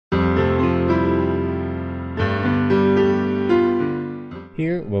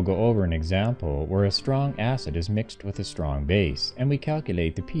Here we'll go over an example where a strong acid is mixed with a strong base, and we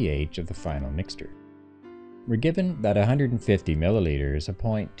calculate the pH of the final mixture. We're given that 150 milliliters of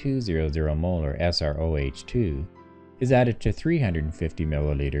 0.200 molar SrOH2 is added to 350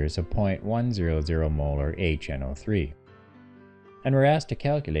 milliliters of 0.100 molar HNO3, and we're asked to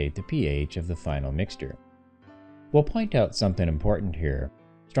calculate the pH of the final mixture. We'll point out something important here.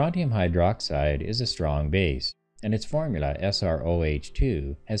 Strontium hydroxide is a strong base, and its formula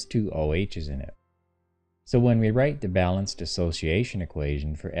SrOH2 has two OHs in it. So when we write the balanced association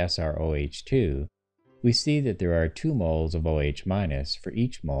equation for SrOH2, we see that there are 2 moles of OH- for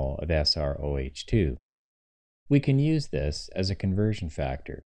each mole of SrOH2. We can use this as a conversion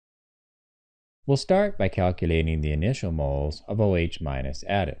factor. We'll start by calculating the initial moles of OH-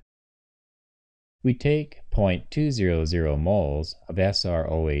 added. We take 0.200 moles of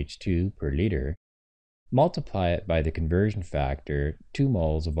SrOH2 per liter, multiply it by the conversion factor 2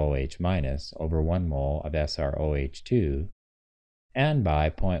 moles of OH- over 1 mole of SrOH2, and by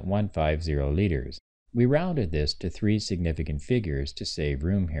 0.150 liters. We rounded this to 3 significant figures to save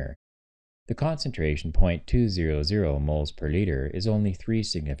room here. The concentration 0.200 moles per liter is only 3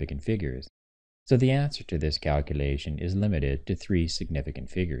 significant figures, so the answer to this calculation is limited to 3 significant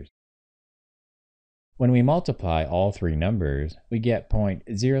figures. When we multiply all 3 numbers, we get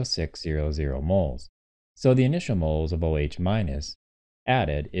 0.0600 moles, so the initial moles of OH-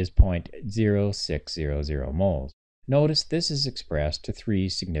 added is 0.0600 moles. Notice this is expressed to 3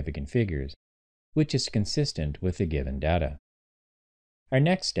 significant figures, which is consistent with the given data. Our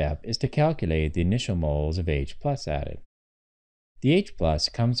next step is to calculate the initial moles of H+ added. The H+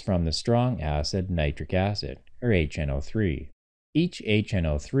 comes from the strong acid nitric acid, or HNO3. Each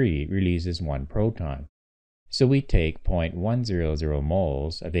HNO3 releases 1 proton, so we take 0.100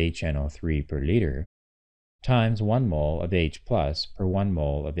 moles of HNO3 per liter times 1 mole of H+ per 1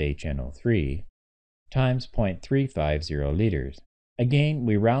 mole of HNO3 times 0.350 liters. Again,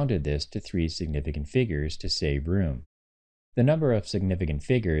 we rounded this to 3 significant figures to save room. The number of significant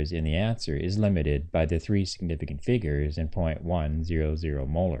figures in the answer is limited by the 3 significant figures in 0.100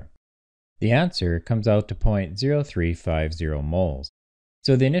 molar. The answer comes out to 0.0350 moles,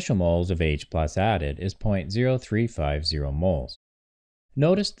 so the initial moles of H+ added is 0.0350 moles.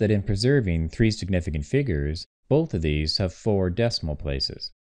 Notice that in preserving 3 significant figures, both of these have 4 decimal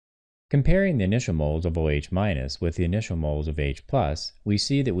places. Comparing the initial moles of OH- with the initial moles of H+, we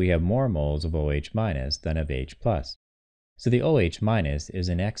see that we have more moles of OH- than of H+, so the OH- is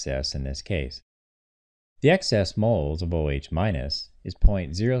in excess in this case. The excess moles of OH- is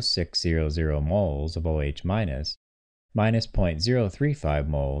 0.0600 moles of OH- minus 0.035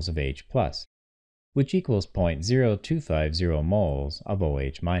 moles of H+, which equals 0.0250 moles of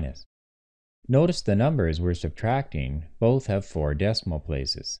OH-. Notice the numbers we're subtracting both have 4 decimal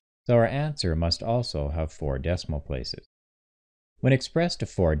places, so our answer must also have 4 decimal places. When expressed to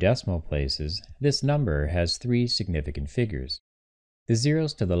 4 decimal places, this number has 3 significant figures. The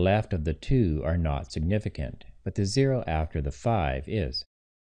zeros to the left of the 2 are not significant, but the 0 after the 5 is.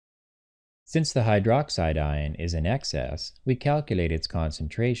 Since the hydroxide ion is in excess, we calculate its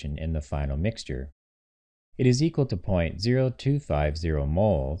concentration in the final mixture. It is equal to 0.0250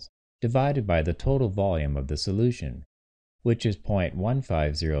 moles divided by the total volume of the solution, which is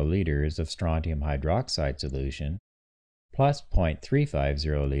 0.150 liters of strontium hydroxide solution plus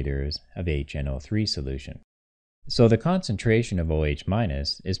 0.350 liters of HNO3 solution. So the concentration of OH-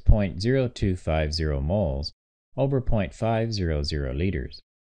 is 0.0250 moles over 0.500 liters,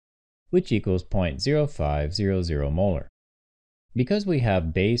 which equals 0.0500 molar. Because we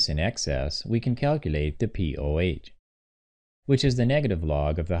have base in excess, we can calculate the pOH, which is the negative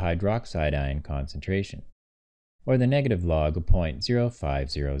log of the hydroxide ion concentration, or the negative log of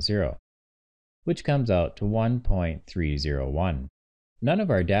 0.0500, which comes out to 1.301. None of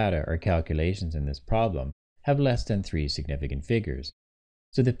our data or calculations in this problem have less than 3 significant figures,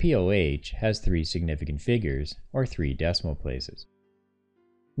 so the pOH has 3 significant figures, or 3 decimal places.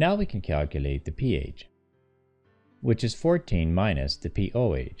 Now we can calculate the pH, which is 14 minus the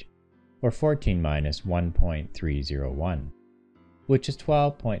pOH, or 14 minus 1.301, which is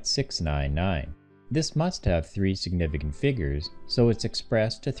 12.699. This must have 3 significant figures, so it's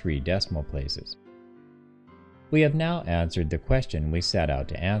expressed to 3 decimal places. We have now answered the question we set out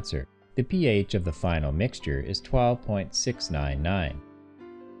to answer. The pH of the final mixture is 12.699.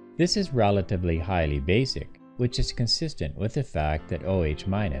 This is relatively highly basic, which is consistent with the fact that OH-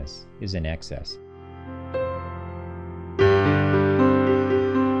 is in excess.